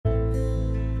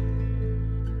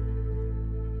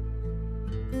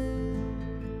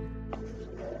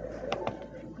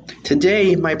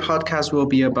Today, my podcast will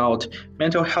be about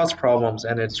mental health problems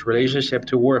and its relationship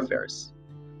to warfares.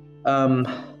 Um,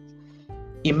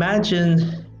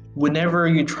 Imagine whenever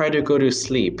you try to go to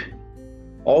sleep,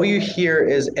 all you hear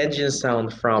is engine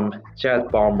sound from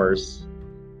jet bombers.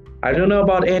 I don't know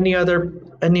about any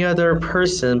other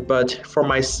person, but for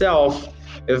myself,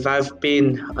 if I've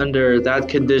been under that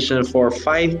condition for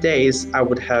 5 days, I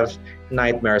would have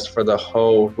nightmares for the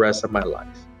whole rest of my life.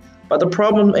 But the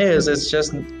problem is,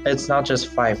 it's not just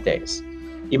 5 days.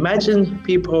 Imagine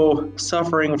people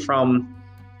suffering from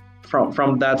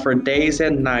that for days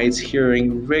and nights,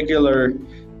 hearing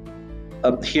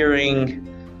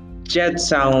jet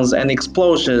sounds and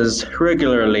explosions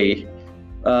regularly.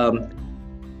 Um,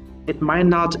 it might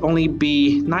not only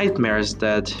be nightmares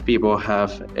that people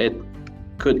have, it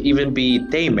could even be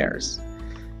daymares.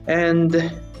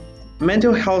 And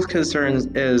mental health concerns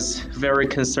is very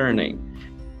concerning.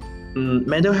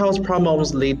 Mental health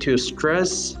problems lead to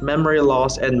stress, memory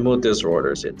loss, and mood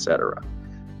disorders, etc.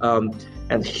 Um,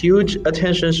 and huge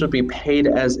attention should be paid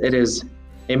as it is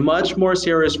a much more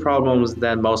serious problem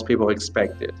than most people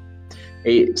expected.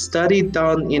 A study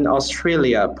done in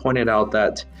Australia pointed out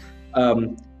that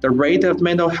the rate of a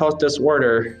mental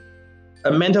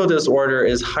disorder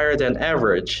is higher than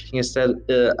average.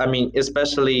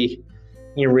 Especially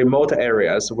in remote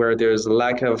areas where there's a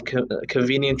lack of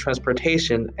convenient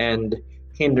transportation and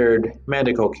hindered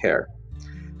medical care.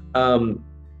 Um,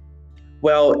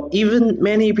 Even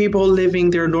many people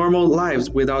living their normal lives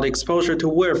without exposure to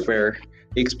warfare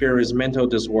experience mental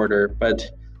disorder,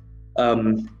 but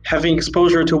having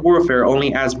exposure to warfare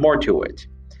only adds more to it.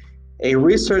 A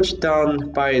research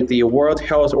done by the World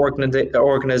Health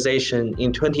Organization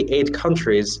in 28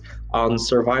 countries on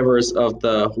survivors of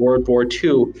the World War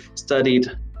II studied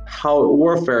how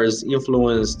warfares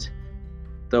influenced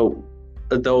the,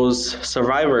 those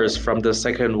survivors from the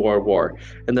Second World War,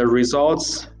 and the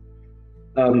results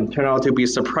turned out to be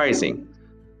surprising.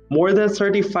 More than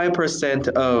 35%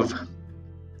 of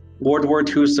World War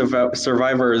II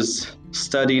survivors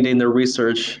studied in the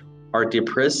research are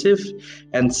depressive,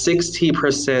 and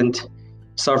 60%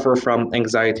 suffer from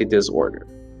anxiety disorder.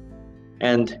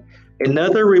 And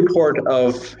another report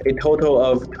of a total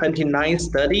of 29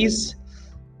 studies,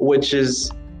 which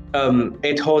is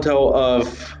a total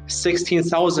of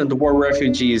 16,000 war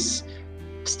refugees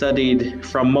studied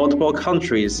from multiple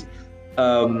countries,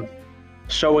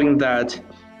 showing that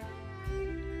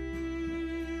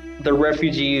the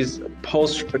refugees'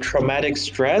 post-traumatic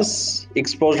stress,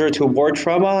 exposure to war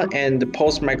trauma, and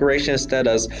post-migration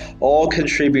status all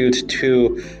contribute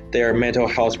to their mental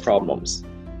health problems.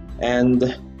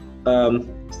 And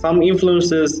some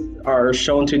influences are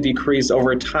shown to decrease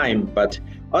over time, but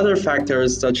other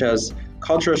factors such as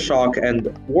culture shock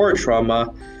and war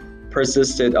trauma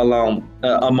persisted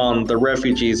among the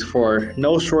refugees for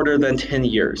no shorter than 10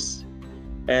 years.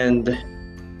 And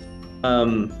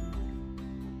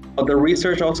the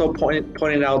research also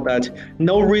pointed out that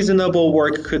no reasonable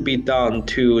work could be done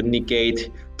to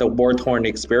negate the war-torn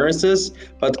experiences,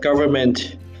 but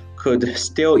government could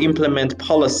still implement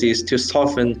policies to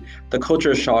soften the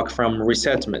culture shock from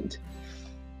resettlement.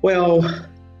 Well,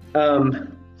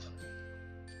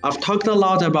 I've talked a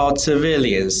lot about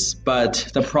civilians, but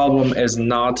the problem is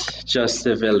not just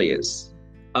civilians.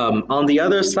 On the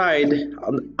other side,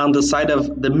 on the side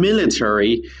of the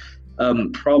military,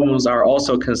 problems are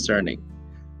also concerning.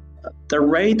 The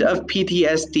rate of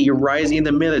PTSD rise in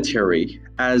the military,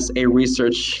 as a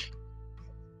research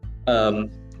on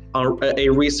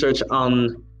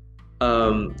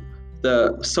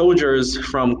the soldiers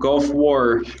from Gulf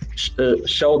War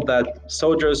showed that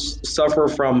soldiers suffer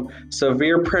from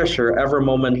severe pressure every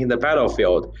moment in the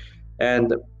battlefield,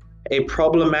 and a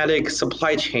problematic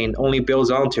supply chain only builds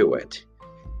onto it.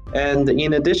 And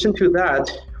in addition to that,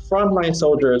 frontline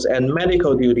soldiers and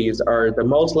medical duties are the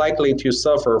most likely to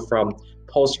suffer from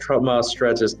post-trauma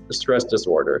stress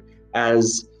disorder,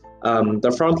 as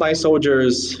the frontline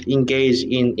soldiers engage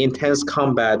in intense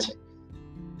combat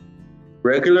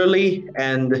regularly,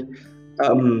 and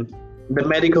the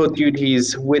medical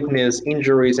duties witness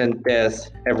injuries and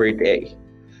deaths every day.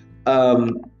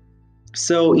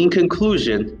 So, in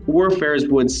conclusion, warfares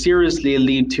would seriously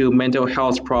lead to mental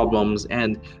health problems,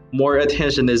 and more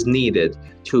attention is needed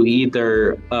to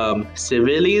either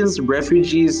civilians,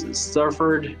 refugees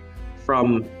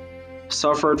from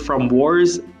suffered from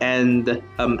wars, and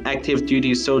active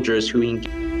duty soldiers who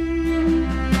engage.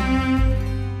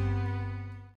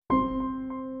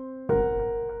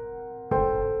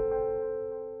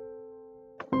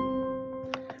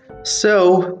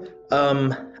 So,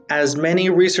 as many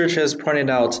researchers pointed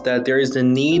out, that there is a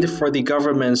need for the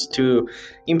governments to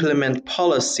implement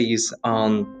policies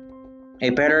on a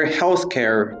better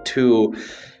healthcare to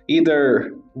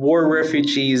either war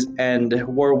refugees and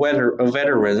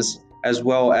veterans, as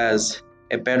well as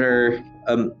a better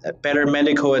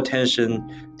medical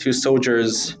attention to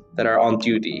soldiers that are on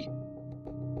duty.